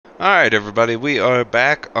Alright everybody, we are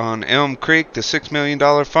back on Elm Creek, the $6 million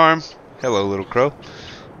farm. Hello little crow.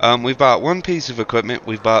 We bought one piece of equipment.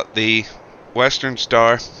 We bought the Western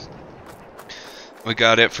Star. We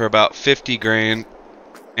got it for about 50 grand,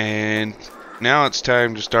 and now it's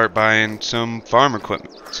time to start buying some farm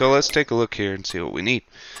equipment. So let's take a look here and see what we need.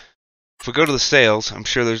 If we go to the sales, I'm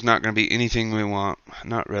sure there's not going to be anything we want.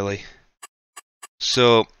 Not really.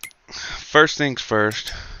 So first things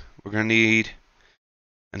first, we're going to need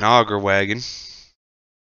an auger wagon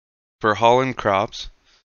for hauling crops.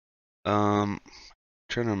 Trying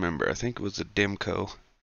to remember, I think it was a Demco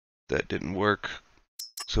that didn't work.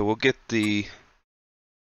 So we'll get the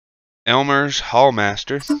Elmer's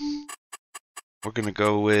Haulmaster. We're gonna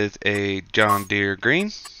go with a John Deere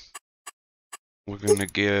green. We're gonna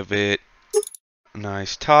give it a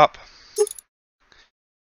nice top,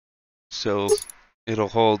 so it'll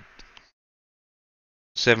hold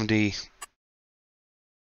 70,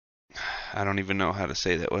 I don't even know how to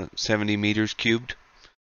say that one, 70 meters cubed.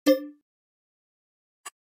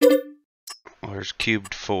 Or is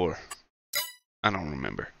cubed 4? I don't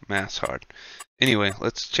remember. Math's hard. Anyway,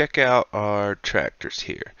 let's check out our tractors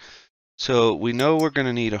here. So we know we're going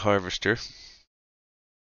to need a harvester.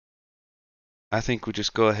 I think we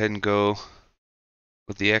just go ahead and go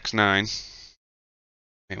with the X9.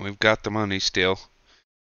 And we've got the money still.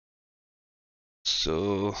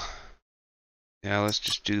 So yeah, let's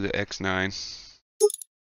just do the X9.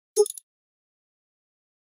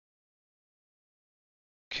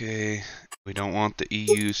 Okay, we don't want the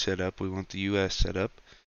EU setup, we want the US setup.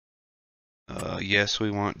 Yes, we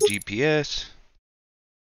want GPS.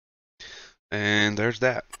 And there's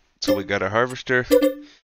that. So we got a harvester.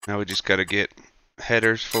 Now we just got to get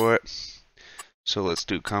headers for it. So let's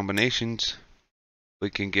do combinations. We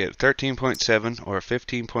can get 13.7 or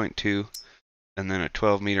 15.2 and then a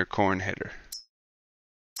 12 meter corn header.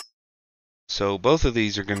 So both of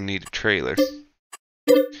these are going to need a trailer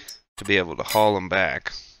to be able to haul them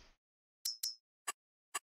back.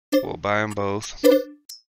 We'll buy them both.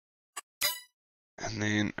 And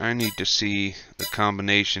then I need to see the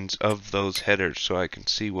combinations of those headers so I can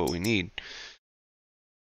see what we need.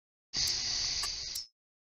 So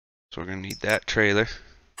we're going to need that trailer.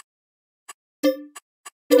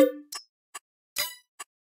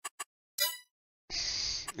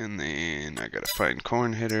 And then I got to find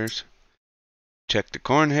corn headers. Check the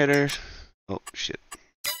corn headers. Oh shit.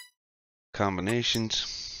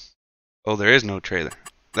 Combinations. Oh, there is no trailer.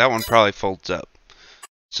 That one probably folds up.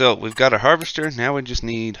 So we've got a harvester. Now we just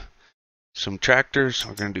need some tractors.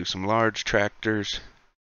 We're going to do some large tractors.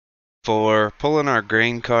 For pulling our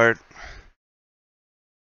grain cart,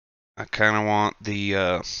 I kind of want the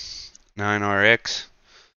 9RX.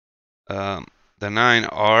 The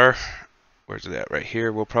 9R, where's it at? Right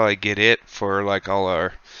here. We'll probably get it for like all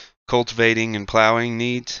our cultivating and plowing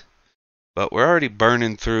needs. But we're already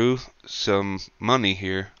burning through some money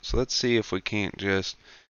here. So let's see if we can't just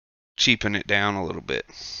cheapen it down a little bit.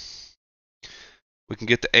 We can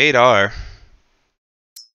get the 8R,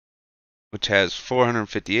 which has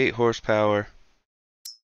 458 horsepower.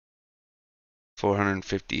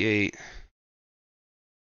 458.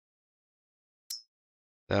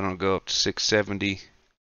 That'll go up to 670.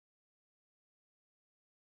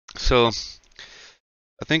 So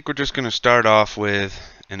I think we're just going to start off with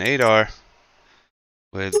an 8R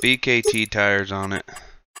with BKT tires on it.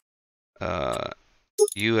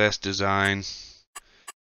 US design.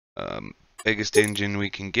 Biggest engine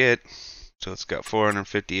we can get. So it's got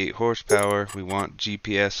 458 horsepower. We want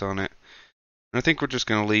GPS on it. And I think we're just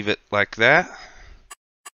going to leave it like that.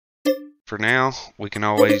 For now, we can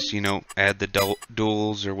always, add the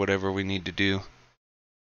duals or whatever we need to do.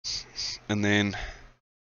 And then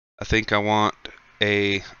I think I want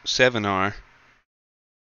a 7R.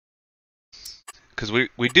 Because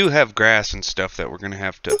we do have grass and stuff that we're going to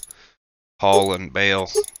have to haul and bale.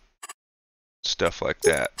 Stuff like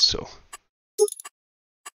that. So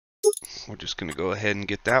we're just going to go ahead and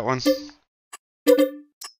get that one.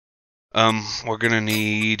 We're going to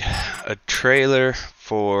need a trailer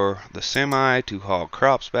for the semi to haul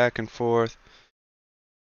crops back and forth.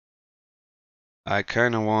 I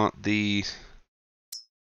kind of want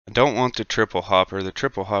I don't want the triple hopper. The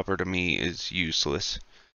triple hopper to me is useless.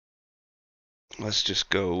 Let's just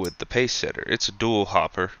go with the pace setter. It's a dual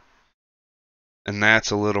hopper. And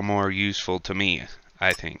that's a little more useful to me,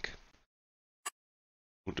 I think.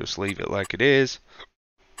 We'll just leave it like it is.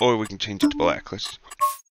 Or we can change it to black. Let's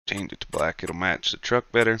change it to black. It'll match the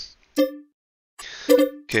truck better.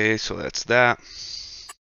 Okay, so that's that.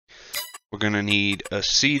 We're going to need a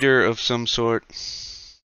seeder of some sort.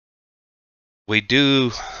 We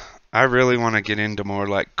do I really want to get into more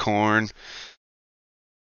like corn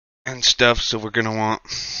and stuff, so we're going to want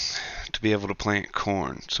to be able to plant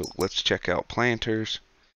corn. So let's check out planters.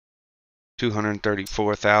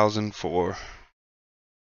 234,000 for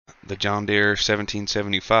the John Deere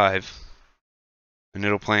 1775. And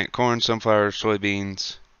it'll plant corn, sunflower,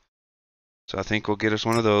 soybeans. So I think we'll get us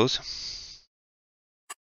one of those.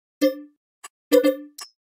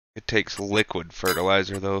 It takes liquid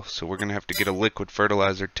fertilizer though, so we're gonna have to get a liquid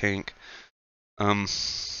fertilizer tank.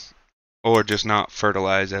 Or just not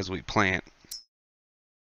fertilize as we plant.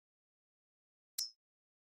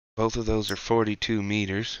 Both of those are 42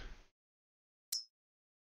 meters.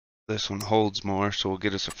 This one holds more, so we'll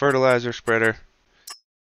get us a fertilizer spreader.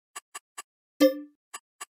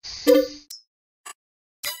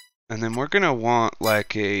 And then we're gonna want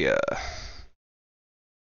like a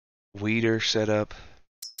weeder set up,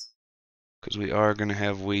 because we are gonna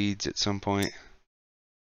have weeds at some point.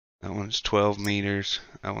 That one's 12 meters.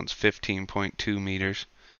 That one's 15.2 meters.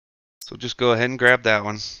 So just go ahead and grab that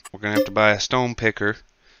one. We're gonna have to buy a stone picker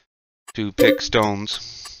to pick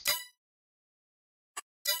stones.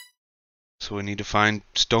 So we need to find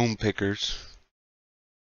stone pickers.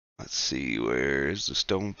 Let's see, where is the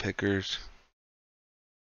stone pickers?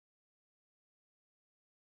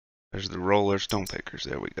 There's the roller stone pickers.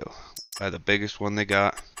 There we go. Buy the biggest one they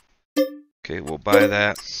got. Okay, we'll buy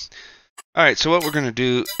that. Alright, so what we're going to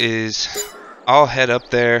do is I'll head up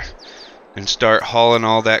there and start hauling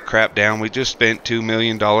all that crap down. We just spent $2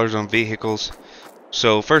 million on vehicles.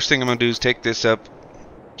 So first thing I'm going to do is take this up,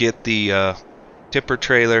 get the tipper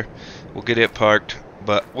trailer. We'll get it parked,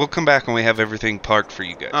 but we'll come back when we have everything parked for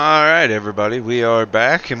you guys. Alright everybody, we are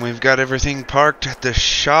back and we've got everything parked at the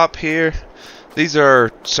shop here. These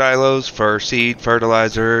are silos for seed,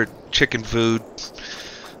 fertilizer, chicken food.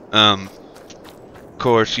 Of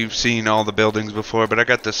course, you've seen all the buildings before, but I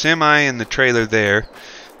got the semi and the trailer there.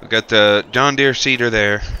 We got the John Deere seeder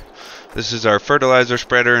there. This is our fertilizer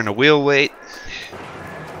spreader and a wheel weight.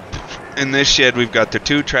 In this shed, we've got the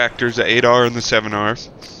two tractors, the 8R and the 7R.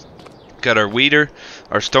 Got our weeder,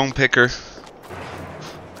 our stone picker.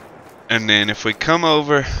 And then if we come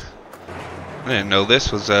over, I didn't know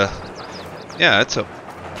this was a... Yeah, it's a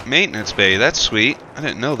maintenance bay. That's sweet. I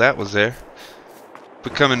didn't know that was there. If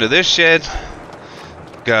we come into this shed,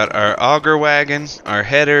 got our auger wagon, our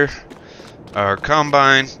header, our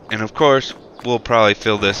combine, and of course, we'll probably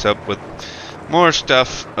fill this up with more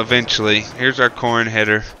stuff eventually. Here's our corn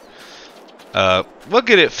header. We'll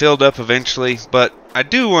get it filled up eventually, but I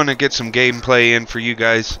do want to get some gameplay in for you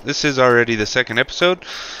guys. This is already the second episode.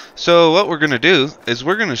 So what we're going to do is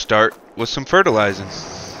we're going to start with some fertilizing.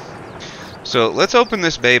 So let's open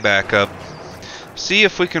this bay back up, see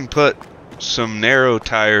if we can put some narrow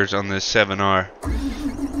tires on this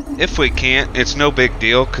 7R. If we can't, it's no big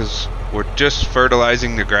deal because we're just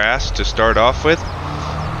fertilizing the grass to start off with,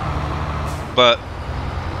 but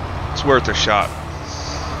it's worth a shot.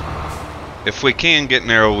 If we can get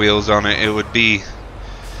narrow wheels on it, it would be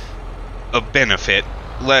a benefit,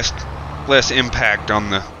 less impact on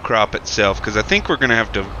the crop itself, because I think we're going to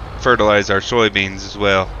have to fertilize our soybeans as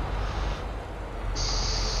well.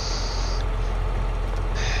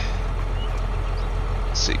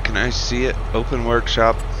 See, can I see it? Open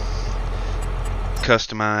workshop,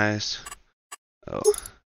 customize. Oh,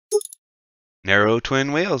 narrow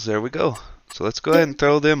twin wheels, there we go. So let's go ahead and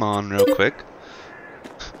throw them on real quick.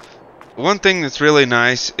 One thing that's really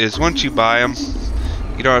nice is once you buy them,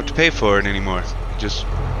 you don't have to pay for it anymore. You just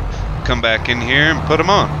come back in here and put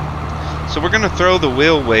them on. So we're going to throw the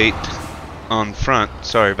wheel weight on front.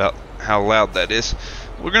 Sorry about how loud that is.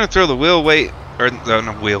 We're going to throw the wheel weight, or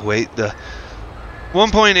the wheel weight, the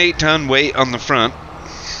 1.8 ton weight on the front.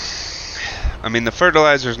 I mean, the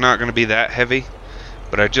fertilizer is not going to be that heavy,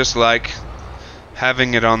 but I just like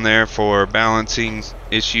having it on there for balancing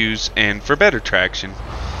issues and for better traction.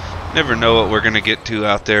 Never know what we're going to get to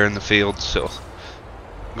out there in the field, so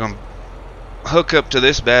I'm going to hook up to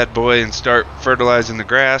this bad boy and start fertilizing the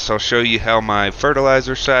grass. I'll show you how my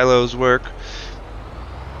fertilizer silos work.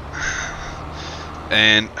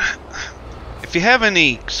 And if you have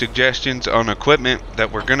any suggestions on equipment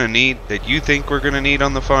that we're going to need, that you think we're going to need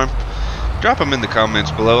on the farm, drop them in the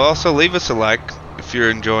comments below. Also, leave us a like if you're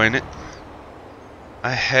enjoying it.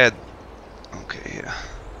 Okay, yeah.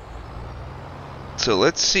 So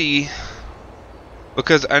let's see,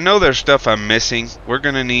 because I know there's stuff I'm missing. We're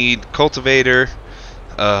going to need cultivator,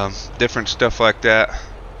 different stuff like that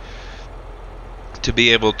to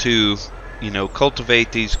be able to, you know,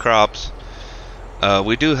 cultivate these crops.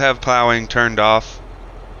 We do have plowing turned off,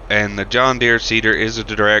 and the John Deere seeder is a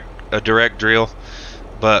direct drill,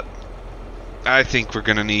 but I think we're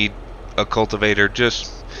going to need a cultivator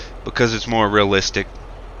just because it's more realistic.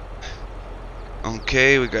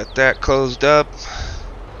 Okay, we got that closed up.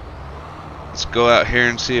 Let's go out here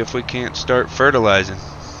and see if we can't start fertilizing.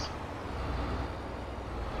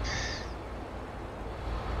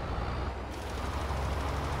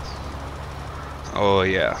 Oh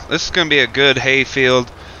yeah, this is going to be a good hay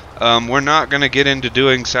field. We're not going to get into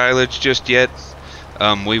doing silage just yet.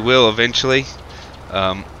 We will eventually.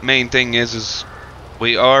 Main thing is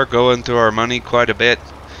we are going through our money quite a bit,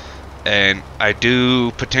 and I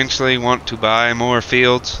do potentially want to buy more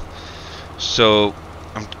fields. So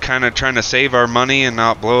I'm kind of trying to save our money and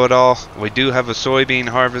not blow it all. We do have a soybean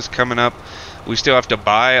harvest coming up. We still have to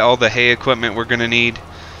buy all the hay equipment we're going to need,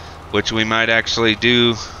 which we might actually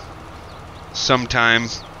do sometime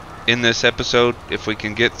in this episode if we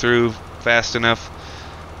can get through fast enough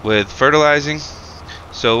with fertilizing.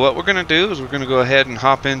 So what we're going to do is we're going to go ahead and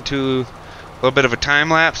hop into a little bit of a time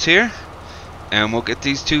lapse here, and we'll get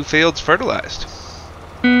these 2 fields fertilized.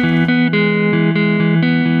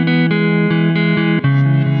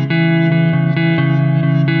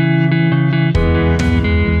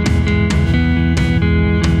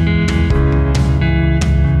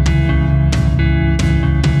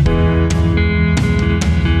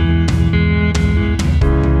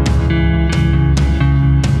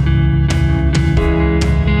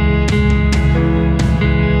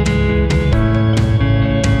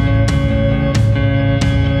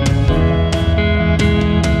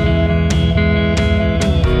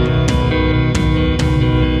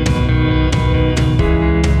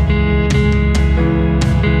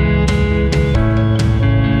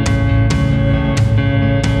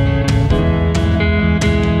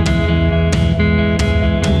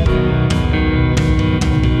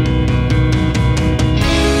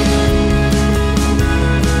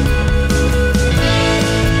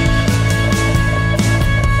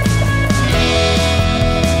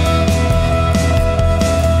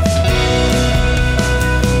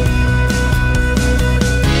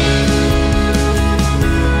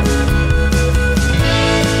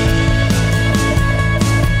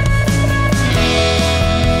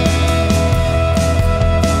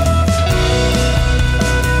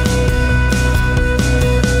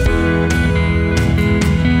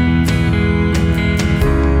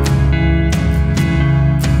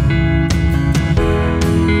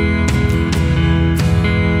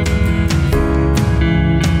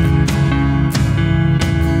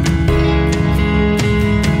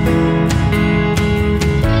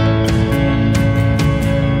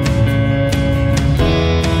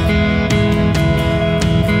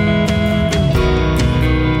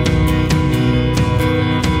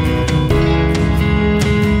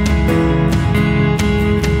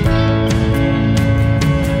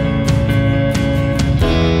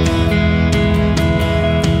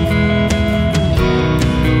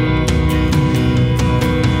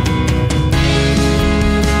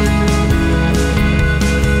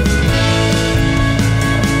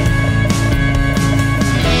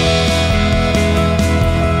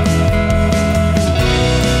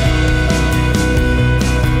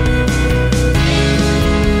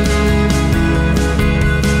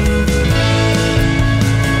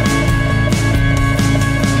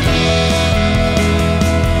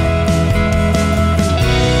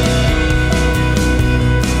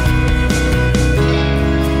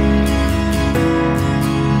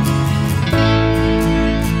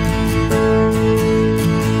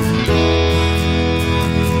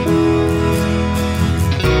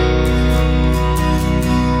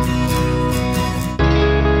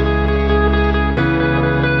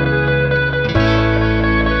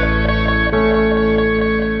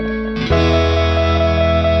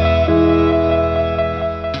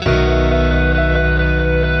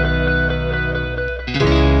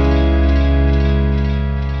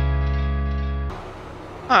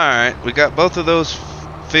 Alright, we got both of those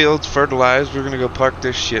fields fertilized. We're going to go park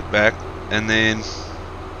this shit back, and then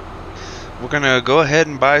we're going to go ahead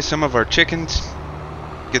and buy some of our chickens,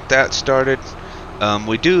 get that started.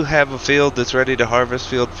 We do have a field that's ready to harvest.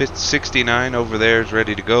 Field 69 over there is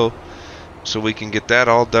ready to go, so we can get that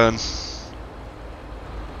all done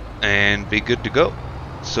and be good to go.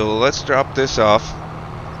 So let's drop this off.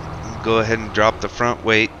 Go ahead and drop the front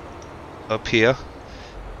weight up here.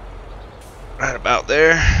 Right about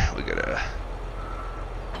there. We gotta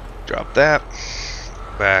drop that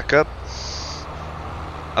back up.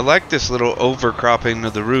 I like this little overcropping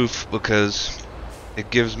of the roof because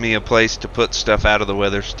it gives me a place to put stuff out of the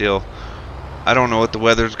weather still. I don't know what the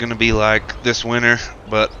weather's gonna be like this winter,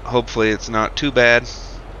 but hopefully it's not too bad.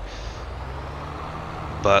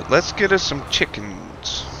 But let's get us some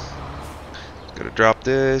chickens. Gonna drop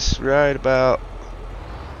this right about.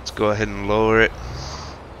 Let's go ahead and lower it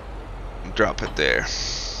and drop it there.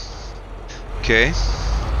 Okay.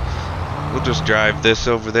 We'll just drive this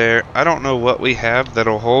over there. I don't know what we have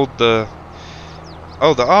that'll hold the...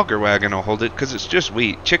 Oh, the auger wagon will hold it because it's just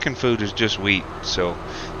wheat. Chicken food is just wheat. So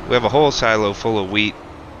we have a whole silo full of wheat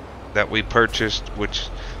that we purchased, which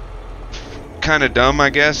kind of dumb, I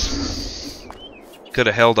guess. Could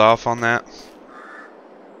have held off on that.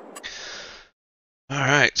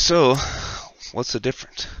 Alright, so what's the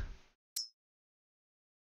difference?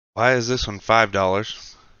 Why is this one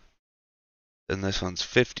 $5 and this one's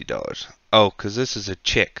 $50? Oh, because this is a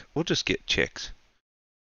chick. We'll just get chicks.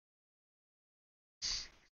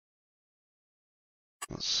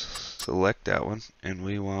 Let's select that one, and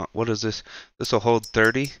we want, what is this? This will hold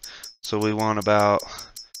 30, so we want about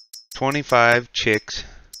 25 chicks,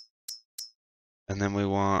 and then we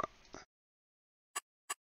want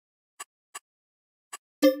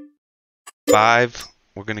 5.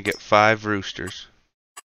 We're gonna get 5 roosters.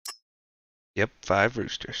 Yep, 5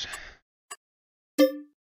 roosters.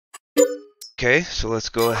 Okay, so let's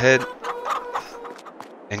go ahead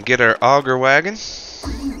and get our auger wagon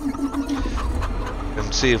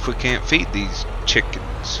and see if we can't feed these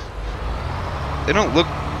chickens. They don't look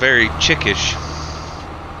very chickish.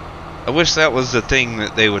 I wish that was the thing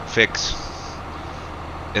that they would fix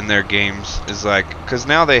in their games, is like, because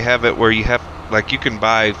now they have it where you have, like, you can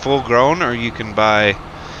buy full grown or you can buy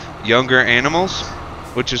younger animals,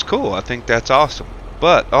 which is cool. I think that's awesome.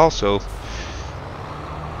 But also,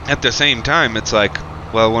 at the same time, it's like,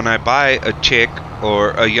 well, when I buy a chick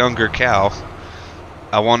or a younger cow,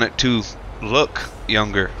 I want it to look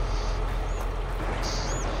younger.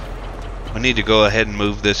 We need to go ahead and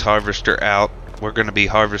move this harvester out. We're going to be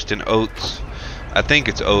harvesting oats. I think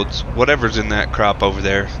it's oats, whatever's in that crop over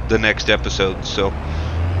there, the next episode. So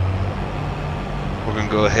we're going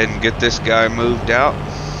to go ahead and get this guy moved out.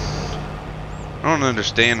 I don't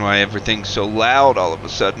understand why everything's so loud all of a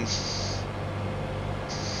sudden.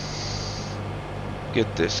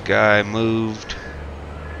 Get this guy moved.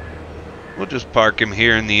 We'll just park him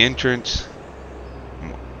here in the entrance.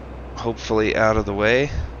 Hopefully out of the way.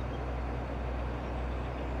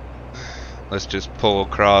 Let's just pull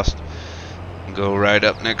across and go right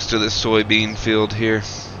up next to the soybean field here.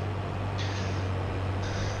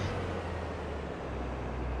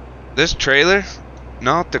 This trailer,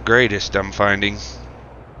 not the greatest, I'm finding.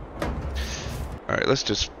 Alright, let's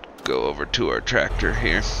just go over to our tractor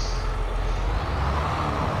here.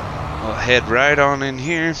 I'll head right on in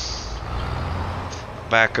here.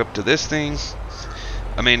 Back up to this thing.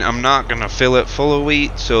 I mean, I'm not going to fill it full of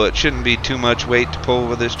wheat, so it shouldn't be too much weight to pull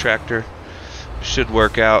with this tractor. Should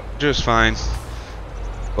work out just fine.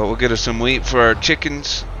 But we'll get us some wheat for our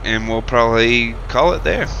chickens, and we'll probably call it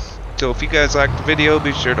there. So if you guys liked the video,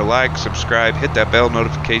 be sure to like, subscribe, hit that bell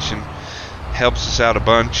notification. Helps us out a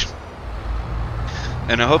bunch.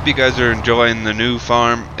 And I hope you guys are enjoying the new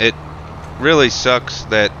farm. It really sucks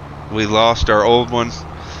that we lost our old one,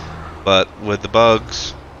 but with the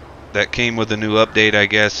bugs that came with the new update, I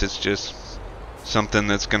guess it's just something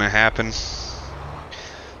that's gonna happen.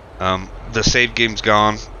 The save game's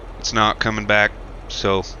gone. It's not coming back,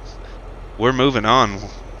 so we're moving on.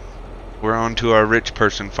 We're on to our rich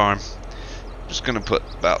person farm. Just gonna put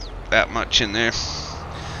about that much in there.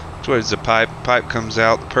 Towards the pipe. Pipe comes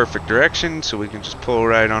out the perfect direction, so we can just pull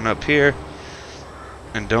right on up here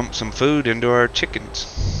and dump some food into our chickens.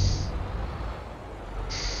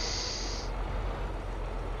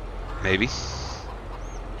 Maybe.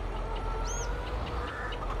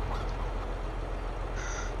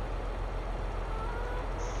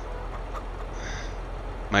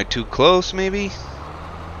 Am I too close, maybe?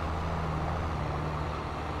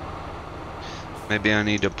 Maybe I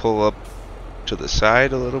need to pull up to the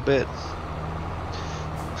side a little bit.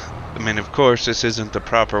 I mean, of course, this isn't the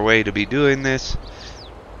proper way to be doing this,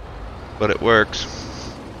 but it works.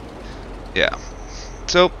 Yeah.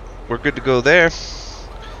 So, we're good to go there.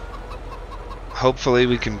 Hopefully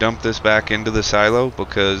we can dump this back into the silo,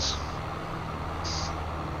 because,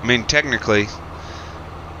 I mean, technically,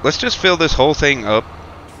 let's just fill this whole thing up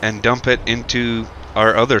and dump it into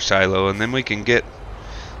our other silo, and then we can get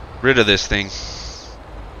rid of this thing.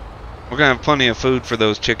 We're gonna have plenty of food for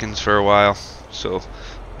those chickens for a while, so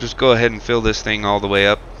just go ahead and fill this thing all the way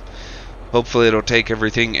up. Hopefully it'll take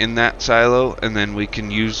everything in that silo, and then we can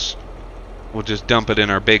use, we'll just dump it in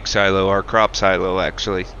our big silo, our crop silo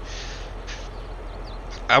actually.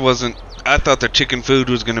 I thought the chicken food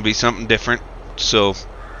was gonna be something different, so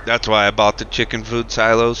that's why I bought the chicken food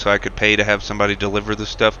silo, so I could pay to have somebody deliver the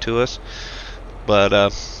stuff to us.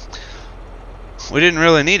 But we didn't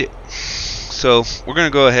really need it. So we're going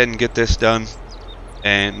to go ahead and get this done,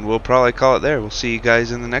 and we'll probably call it there. We'll see you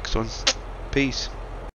guys in the next one. Peace.